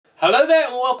Hello there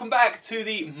and welcome back to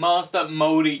the Master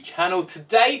Mouldie channel.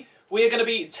 Today we are going to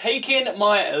be taking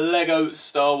my Lego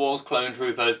Star Wars Clone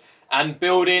Troopers and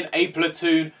building a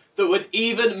platoon that would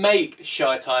even make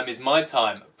Shy Time Is My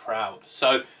Time proud.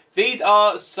 So these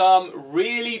are some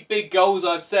really big goals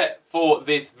I've set for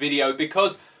this video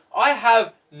because I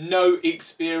have no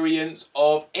experience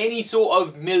of any sort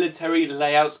of military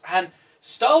layouts, and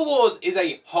Star Wars is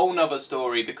a whole nother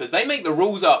story because they make the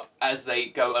rules up as they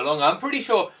go along. I'm pretty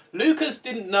sure Lucas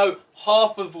didn't know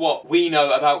half of what we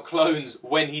know about clones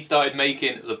when he started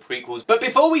making the prequels. But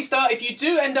before we start, if you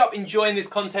do end up enjoying this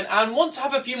content and want to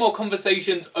have a few more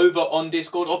conversations over on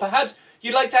Discord, or perhaps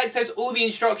you'd like to access all the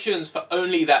instructions for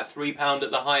only that £3 at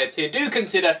the higher tier, do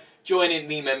consider joining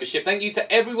the membership. Thank you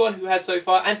to everyone who has so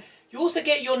far, and you also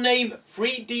get your name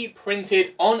 3D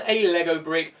printed on a Lego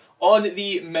brick on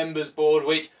the members board,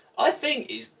 which I think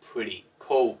is pretty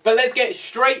cool. But let's get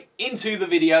straight into the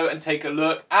video and take a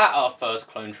look at our first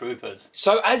clone troopers.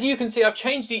 So as you can see, I've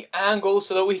changed the angle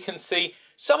so that we can see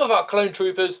some of our clone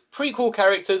troopers, prequel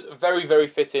characters, very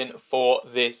fitting for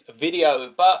this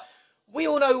video. But we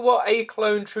all know what a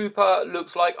clone trooper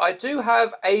looks like. I do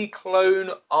have a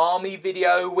clone army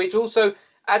video which also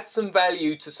adds some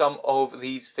value to some of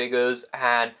these figures,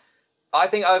 and I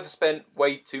think I've spent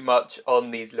way too much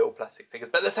on these little plastic figures,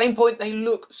 but at the same point they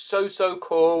look so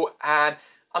cool, and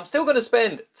I'm still going to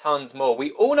spend tons more.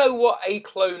 We all know what a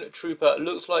clone trooper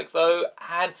looks like though,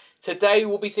 and today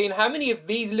we'll be seeing how many of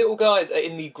these little guys are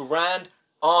in the Grand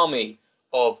Army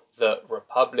of the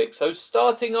Republic. So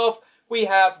starting off, we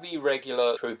have the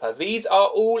regular trooper. These are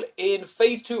all in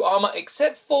Phase 2 armour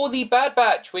except for the Bad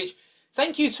Batch, which,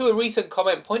 thank you to a recent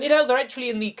comment, pointed out they're actually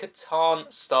in the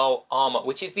Catan style armour,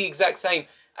 which is the exact same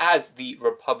as the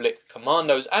Republic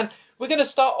Commandos. And we're going to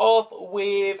start off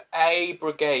with a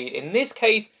brigade. In this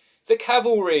case, the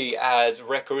cavalry, as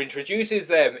Wrecker introduces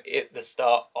them at the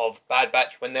start of Bad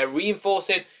Batch when they're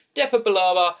reinforcing Depa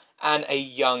Billaba and a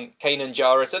young Kanan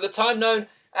Jarrus. At the time known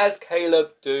as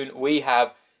Caleb Dune, we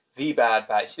have the Bad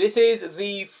Batch. This is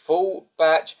the full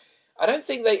batch. I don't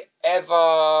think they ever...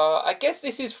 I guess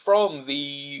this is from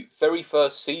the very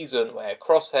first season where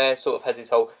Crosshair sort of has his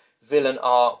whole villain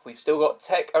arc. We've still got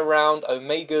Tech around.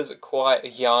 Omega's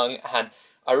quite young, and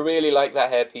I really like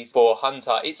that hairpiece for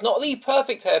Hunter. It's not the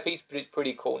perfect hairpiece, but it's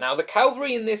pretty cool. Now, the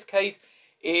cavalry in this case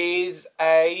is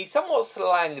a somewhat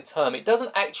slang term. It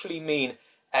doesn't actually mean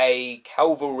a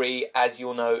cavalry as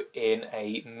you'll know in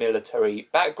a military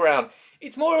background.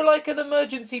 It's more like an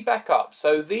emergency backup.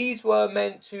 So these were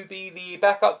meant to be the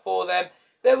backup for them.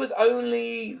 There was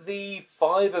only the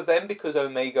 5 of them because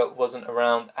Omega wasn't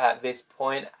around at this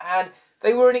point, and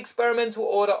they were an experimental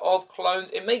order of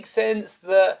clones. It makes sense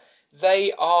that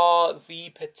they are the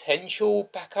potential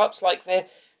backups. Like, they're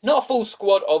not a full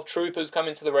squad of troopers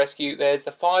coming to the rescue. There's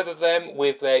the 5 of them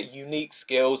with their unique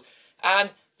skills, and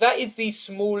that is the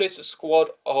smallest squad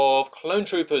of clone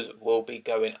troopers we'll be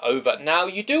going over. Now,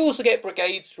 you do also get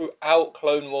brigades throughout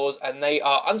Clone Wars, and they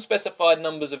are unspecified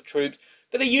numbers of troops,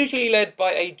 but they're usually led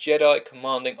by a Jedi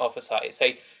commanding officer. It's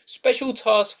a special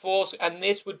task force, and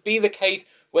this would be the case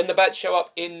when the Bats show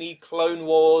up in the Clone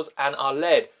Wars and are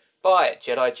led by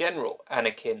Jedi General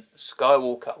Anakin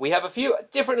Skywalker. We have a few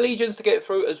different legions to get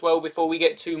through as well before we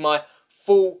get to my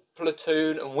full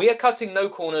platoon, and we are cutting no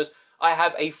corners. I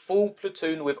have a full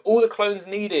platoon with all the clones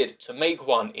needed to make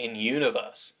one in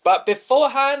universe. But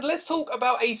beforehand, let's talk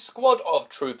about a squad of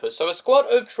troopers. So a squad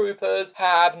of troopers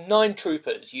have 9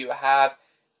 troopers. You have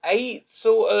 8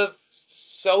 sort of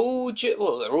soldiers.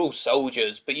 Well, they're all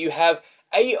soldiers, but you have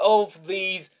 8 of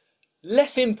these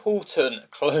less important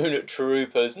clone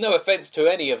troopers. No offense to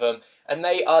any of them. And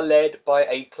they are led by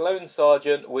a clone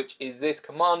sergeant, which is this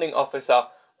commanding officer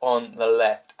on the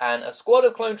left. And a squad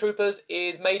of clone troopers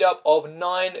is made up of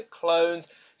 9 clones,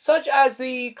 such as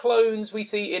the clones we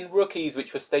see in Rookies,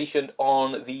 which were stationed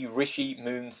on the Rishi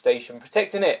Moon Station,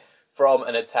 protecting it from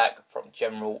an attack from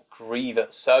General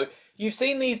Grievous. So you've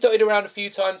seen these dotted around a few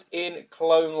times in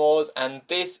Clone Wars, and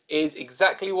this is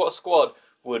exactly what a squad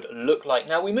would look like.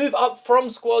 Now we move up from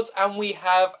squads and we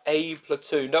have a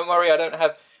platoon. Don't worry, I don't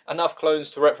have enough clones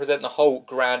to represent the whole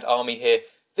Grand Army here.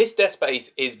 This desk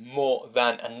space is more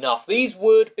than enough. These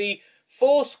would be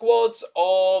 4 squads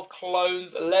of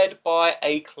clones led by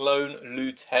a clone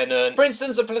lieutenant. For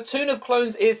instance, a platoon of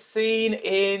clones is seen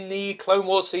in the Clone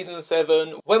Wars Season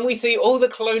 7 when we see all the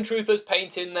clone troopers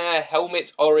painting their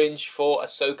helmets orange for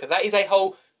Ahsoka. That is a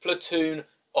whole platoon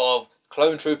of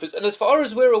clone troopers, and as far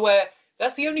as we're aware,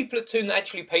 that's the only platoon that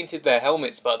actually painted their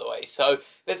helmets, by the way. So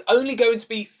there's only going to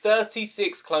be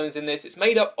 36 clones in this. It's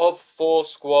made up of 4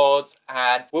 squads,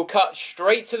 and we'll cut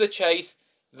straight to the chase.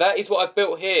 that is what I've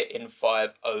built here in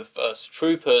 501st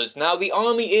Troopers. Now, the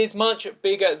army is much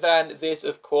bigger than this,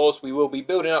 of course. We will be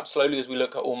building up slowly as we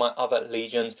look at all my other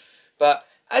legions. But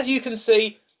as you can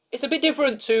see, it's a bit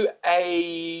different to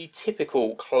a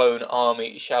typical clone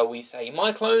army, shall we say.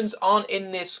 My clones aren't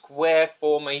in this square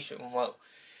formation. Well,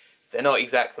 they're not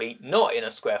exactly not in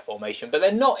a square formation, but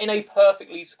they're not in a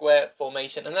perfectly square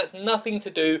formation. And that's nothing to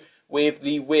do with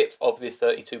the width of this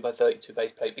 32 by 32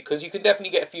 base plate, because you can definitely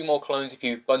get a few more clones if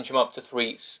you bunch them up to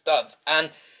 3 studs.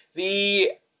 And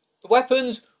the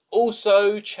weapons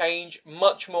also change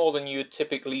much more than you would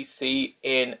typically see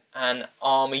in an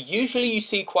army. Usually you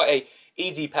see quite a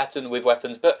easy pattern with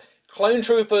weapons, but clone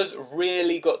troopers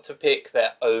really got to pick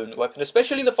their own weapon,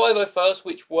 especially the 501st,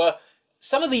 which were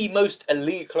some of the most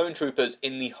elite clone troopers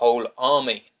in the whole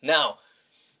army. Now,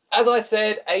 as I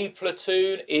said, a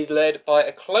platoon is led by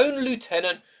a clone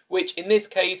lieutenant, which in this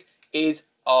case is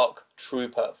ARC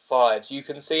Trooper 5. So you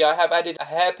can see I have added a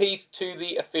hairpiece to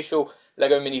the official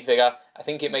Lego minifigure. I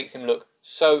think it makes him look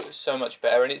so much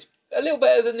better, and it's a little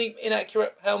better than the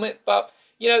inaccurate helmet, but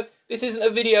you know, this isn't a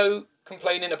video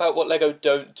complaining about what Lego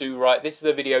don't do right. This is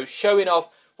a video showing off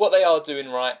what they are doing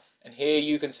right, and here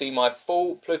you can see my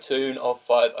full platoon of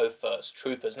 501st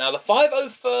Troopers. Now, the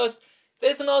 501st,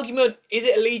 there's an argument, is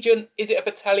it a legion, is it a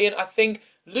battalion? I think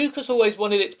Lucas always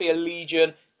wanted it to be a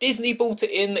legion. Disney brought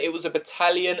it in that it was a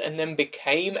battalion and then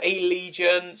became a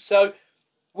legion. So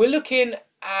we're looking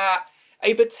at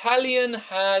a battalion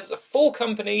has 4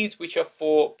 companies, which are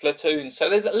 4 platoons. So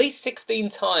there's at least 16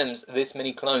 times this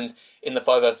many clones in the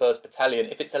 501st Battalion.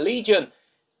 If it's a legion,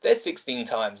 there's 16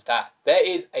 times that. There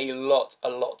is a lot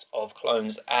of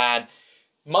clones, and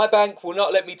my bank will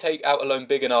not let me take out a loan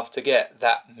big enough to get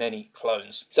that many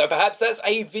clones. So perhaps that's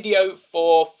a video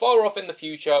for far off in the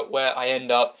future where I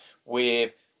end up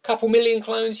with a couple million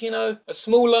clones, you know, a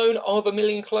small loan of 1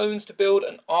 million clones to build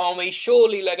an army.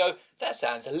 Surely, Lego, that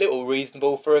sounds a little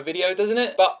reasonable for a video, doesn't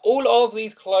it? But all of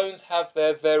these clones have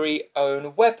their very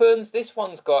own weapons. This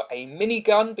one's got a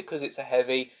minigun because it's a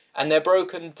heavy, and they're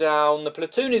broken down. The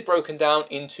platoon is broken down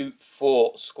into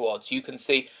 4 squads. You can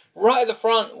see right at the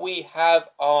front we have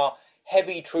our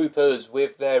heavy troopers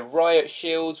with their riot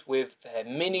shields, with their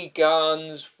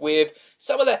miniguns, with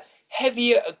some of the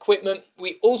heavier equipment.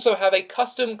 We also have a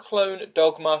custom clone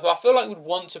Dogma, who I feel like would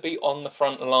want to be on the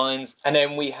front lines. And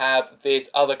then we have this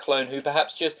other clone who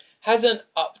perhaps just hasn't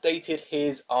updated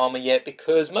his armor yet,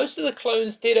 because most of the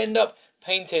clones did end up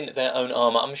painting their own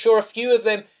armor. I'm sure a few of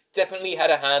them definitely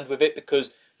had a hand with it,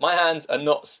 because my hands are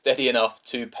not steady enough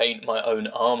to paint my own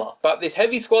armor. But this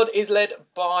heavy squad is led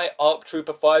by ARC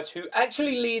Trooper 5s, who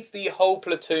actually leads the whole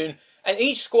platoon, and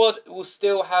each squad will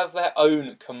still have their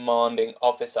own commanding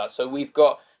officer. So we've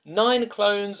got 9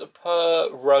 clones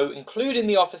per row, including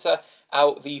the officer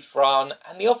out the front,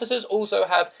 and the officers also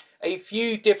have a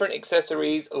few different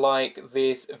accessories like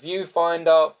this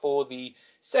viewfinder for the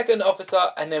second officer,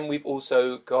 and then we've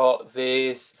also got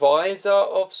this visor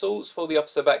of sorts for the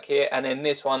officer back here, and then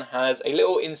this one has a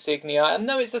little insignia. And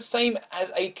no, it's the same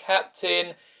as a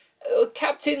captain.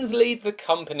 Captains lead the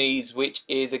companies, which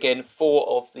is again 4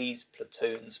 of these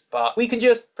platoons, but we can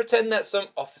just pretend that's some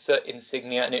officer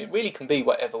insignia, and it really can be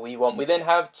whatever we want. We then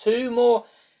have 2 more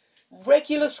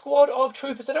regular squad of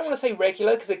troopers. I don't want to say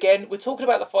regular, because again, we're talking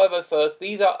about the 501st.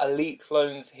 These are elite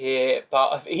clones here, but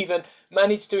I've even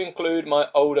managed to include my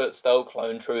older style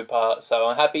clone trooper, so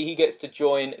I'm happy he gets to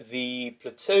join the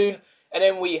platoon. And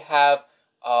then we have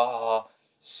our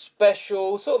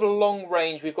special sort of long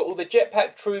range. We've got all the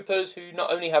jetpack troopers, who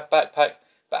not only have backpacks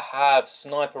but have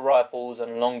sniper rifles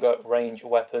and longer range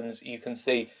weapons. You can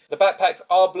see the backpacks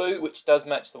are blue, which does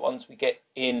match the ones we get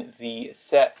in the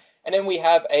set. And then we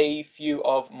have a few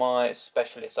of my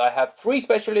specialists. I have 3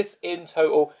 specialists in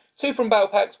total, 2 from battle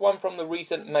packs, 1 from the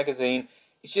recent magazine.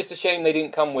 It's just a shame they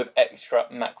didn't come with extra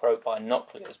macro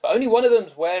binoculars, but only one of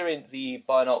them's wearing the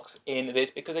binocs in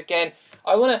this, because again,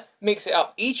 I want to mix it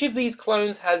up. Each of these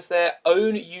clones has their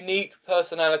own unique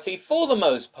personality for the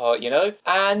most part, you know,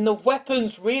 and the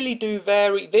weapons really do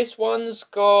vary. This one's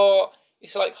got,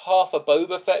 it's like half a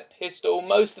Boba Fett pistol.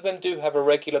 Most of them do have a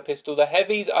regular pistol. The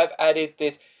heavies, I've added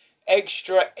this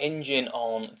extra engine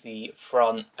on the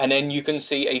front, and then you can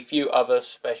see a few other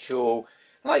special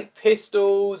like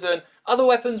pistols and other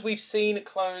weapons we've seen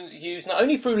clones use, not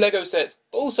only through Lego sets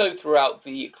but also throughout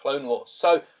the Clone Wars.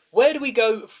 So where do we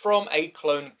go from a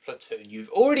clone platoon? You've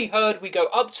already heard we go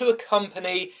up to a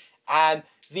company, and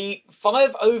the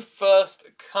 501st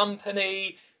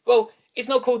Company, well, it's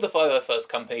not called the 501st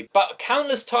Company, but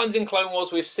countless times in Clone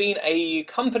Wars we've seen a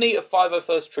company of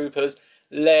 501st troopers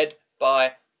led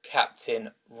by Captain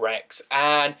Rex.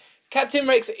 And Captain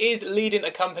Rex is leading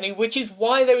a company, which is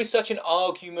why there is such an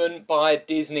argument by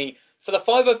Disney for the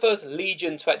 501st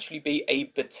Legion to actually be a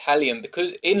battalion,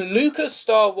 because in Lucas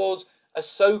Star Wars,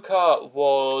 Ahsoka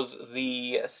was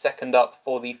the second up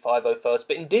for the 501st,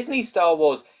 but in Disney Star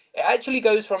Wars, it actually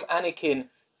goes from Anakin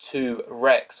to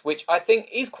Rex, which I think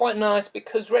is quite nice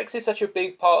because Rex is such a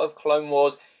big part of Clone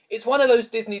Wars. It's one of those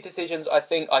Disney decisions I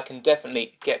think I can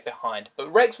definitely get behind.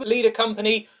 But Rex would lead a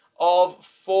company of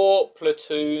 4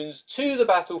 platoons to the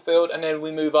battlefield, and then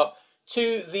we move up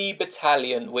to the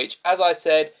battalion, which, as I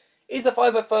said, is the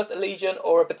 501st a Legion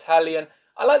or a battalion?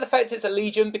 I like the fact it's a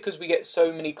Legion because we get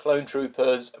so many clone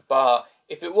troopers, but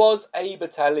if it was a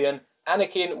battalion,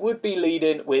 Anakin would be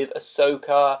leading with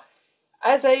Ahsoka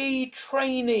as a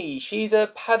trainee. She's a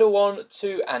Padawan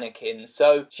to Anakin,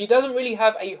 so she doesn't really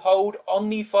have a hold on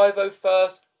the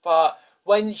 501st, but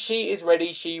when she is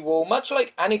ready, she will, much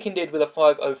like Anakin did with the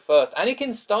 501st.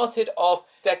 Anakin started off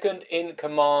second in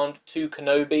command to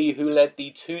Kenobi, who led the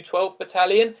 212th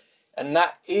Battalion, and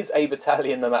that is a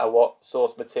battalion no matter what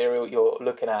source material you're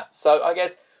looking at. So I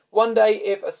guess one day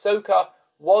if Ahsoka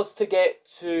was to get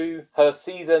to her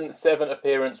Season 7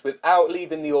 appearance without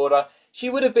leaving the Order,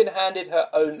 she would have been handed her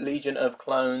own Legion of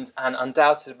Clones, and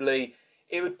undoubtedly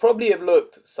it would probably have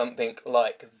looked something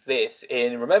like this,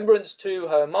 in remembrance to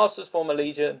her Master's former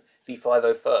Legion, the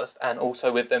 501st, and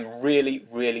also with them really,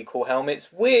 really cool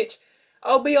helmets, which,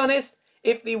 I'll be honest,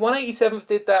 if the 187th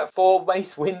did that for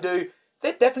Mace Windu,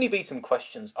 there'd definitely be some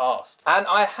questions asked. And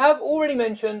I have already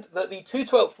mentioned that the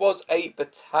 212th was a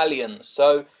battalion,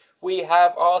 so we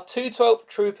have our 212th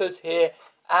troopers here,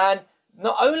 and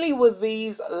not only were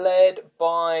these led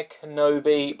by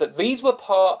Kenobi, but these were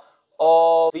part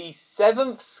of the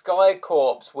 7th Sky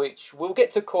Corps, which we'll get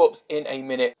to Corps in a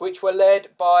minute, which were led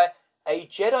by a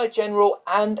Jedi General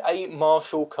and a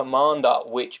Marshal Commander,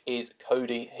 which is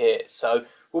Cody here. So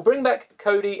we'll bring back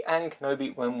Cody and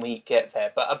Kenobi when we get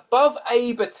there. But above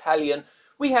a battalion,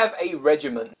 we have a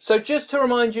regiment. So just to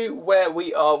remind you where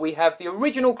we are, we have the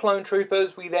original clone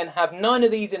troopers. We then have 9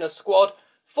 of these in a squad,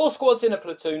 4 squads in a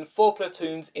platoon, 4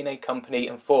 platoons in a company,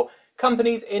 and 4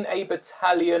 companies in a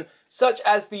battalion, such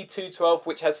as the 212,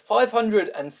 which has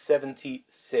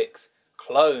 576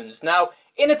 clones. Now,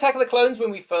 in Attack of the Clones,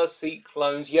 when we first see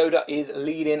clones, Yoda is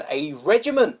leading a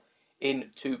regiment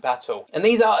into battle. And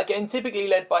these are, again, typically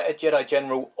led by a Jedi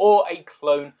General or a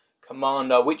clone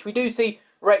commander, which we do see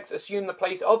Rex assume the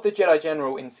place of the Jedi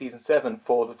General in Season 7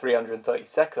 for the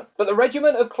 332nd. But the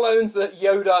regiment of clones that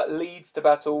Yoda leads to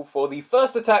battle for the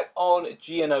first attack on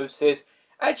Geonosis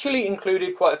actually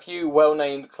included quite a few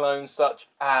well-named clones, such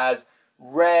as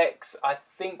Rex. I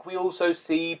think we also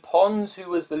see Pons, who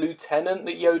was the lieutenant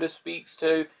that Yoda speaks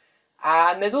to.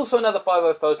 And there's also another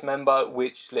 501st member,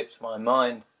 which slips my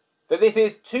mind. But this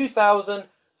is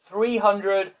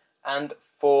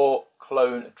 2,304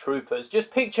 clone troopers. Just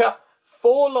picture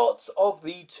 4 lots of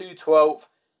the 212.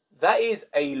 That is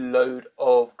a load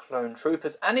of clone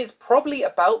troopers, and it's probably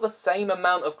about the same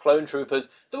amount of clone troopers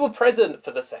that were present for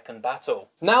the second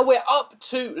battle. Now we're up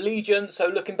to Legion, so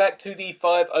looking back to the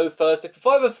 501st, if the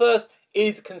 501st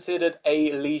is considered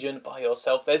a Legion by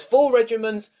yourself, there's 4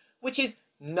 regiments, which is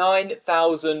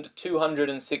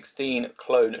 9,216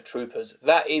 clone troopers.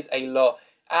 That is a lot.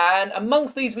 And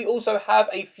amongst these, we also have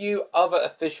a few other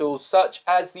officials, such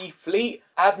as the Fleet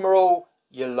Admiral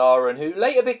Yularen, who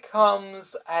later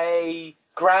becomes a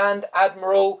Grand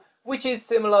Admiral, which is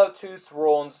similar to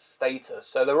Thrawn's status.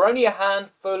 So there were only a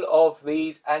handful of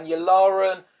these, and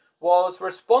Yularen was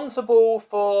responsible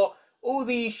for all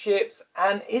these ships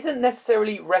and isn't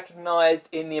necessarily recognised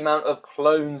in the amount of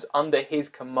clones under his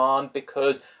command,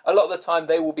 because a lot of the time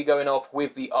they will be going off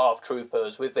with the ARF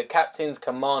troopers, with the captains,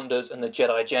 commanders and the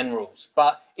Jedi Generals.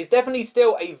 But it's definitely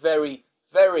still a very,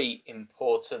 very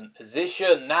important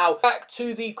position. Now, back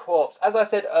to the Corps. As I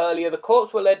said earlier, the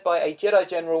Corps were led by a Jedi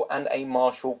General and a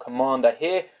Marshal Commander.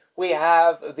 Here we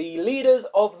have the leaders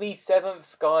of the 7th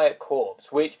Sky Corps,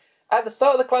 which at the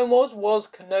start of the Clone Wars was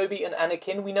Kenobi and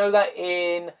Anakin. We know that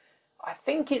in, I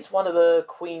think it's one of the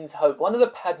Queen's Hope, one of the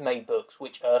Padme books,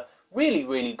 which are really,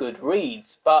 really good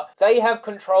reads. But they have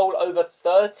control over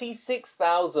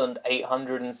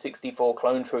 36,864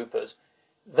 clone troopers.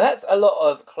 That's a lot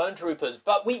of clone troopers,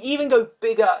 but we even go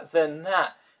bigger than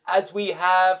that, as we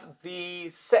have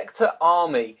the Sector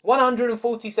Army,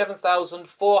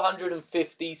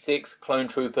 147,456 clone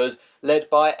troopers, led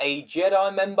by a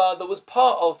Jedi member that was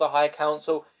part of the High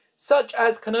Council, such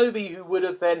as Kenobi, who would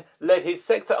have then led his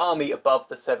Sector Army above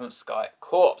the 7th Sky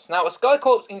Corps. Now, a Sky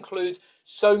Corps includes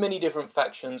so many different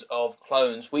factions of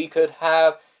clones. We could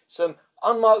have some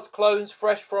unmarked clones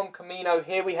fresh from Kamino.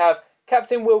 Here we have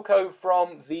Captain Wilco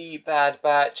from the Bad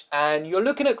Batch, and you're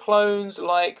looking at clones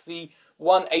like the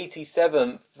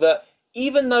 187th that,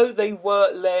 even though they were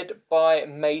led by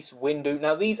Mace Windu,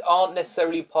 now these aren't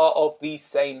necessarily part of the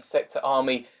same sector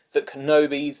army that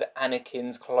Kenobi's, the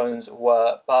Anakin's clones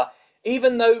were, but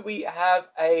even though we have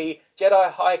a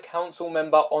Jedi High Council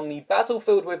member on the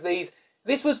battlefield with these,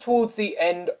 this was towards the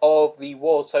end of the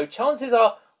war, so chances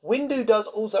are Windu does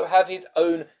also have his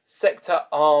own sector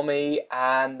army,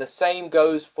 and the same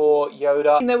goes for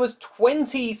Yoda. And there was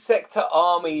 20 sector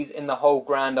armies in the whole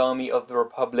Grand Army of the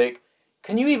Republic.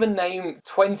 Can you even name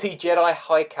 20 Jedi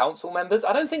High Council members?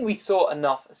 I don't think we saw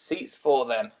enough seats for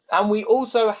them. And we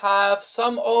also have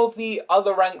some of the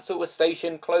other ranks that were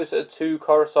stationed closer to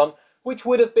Coruscant, which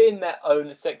would have been their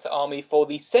own sector army for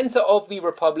the centre of the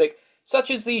Republic, such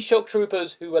as the shock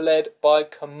troopers who were led by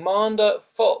Commander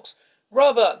Fox,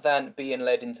 rather than being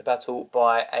led into battle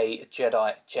by a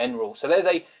Jedi General. So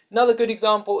there's another good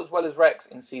example, as well as Rex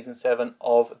in Season 7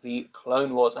 of the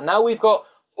Clone Wars. And now we've got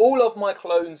all of my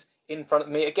clones in front of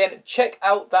me. Again, check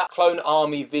out that Clone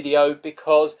Army video,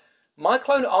 because my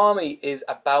Clone Army is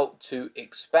about to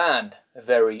expand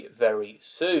very, very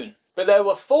soon. But there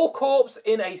were 4 corps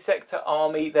in a sector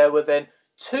army. There were then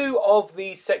 2 of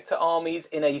these sector armies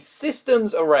in a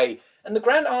systems array. And the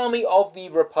Grand Army of the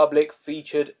Republic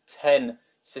featured 10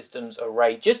 systems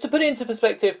array. Just to put it into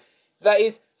perspective, that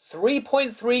is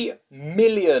 3.3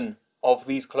 million of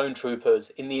these clone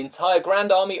troopers in the entire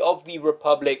Grand Army of the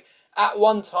Republic at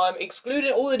one time,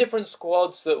 excluding all the different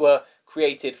squads that were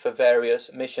created for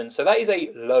various missions. So that is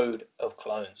a load of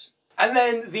clones. And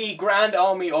then the Grand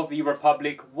Army of the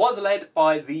Republic was led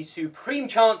by the Supreme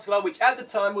Chancellor, which at the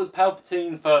time was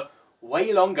Palpatine for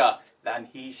way longer than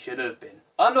he should have been.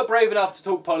 I'm not brave enough to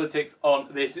talk politics on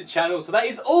this channel, so that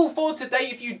is all for today.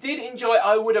 If you did enjoy,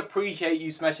 I would appreciate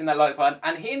you smashing that like button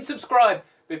and hitting subscribe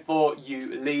before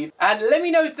you leave. And let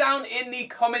me know down in the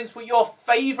comments what your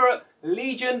favourite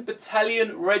Legion,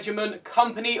 Battalion, Regiment,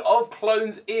 Company of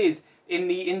Clones is in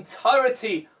the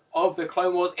entirety of the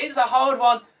Clone Wars. It's a hard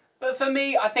one, but for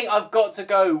me, I think I've got to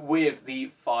go with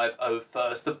the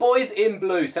 501st, the boys in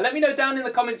blue. So let me know down in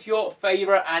the comments your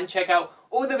favourite, and check out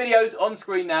all the videos on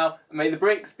screen now. And may the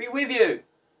bricks be with you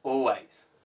always.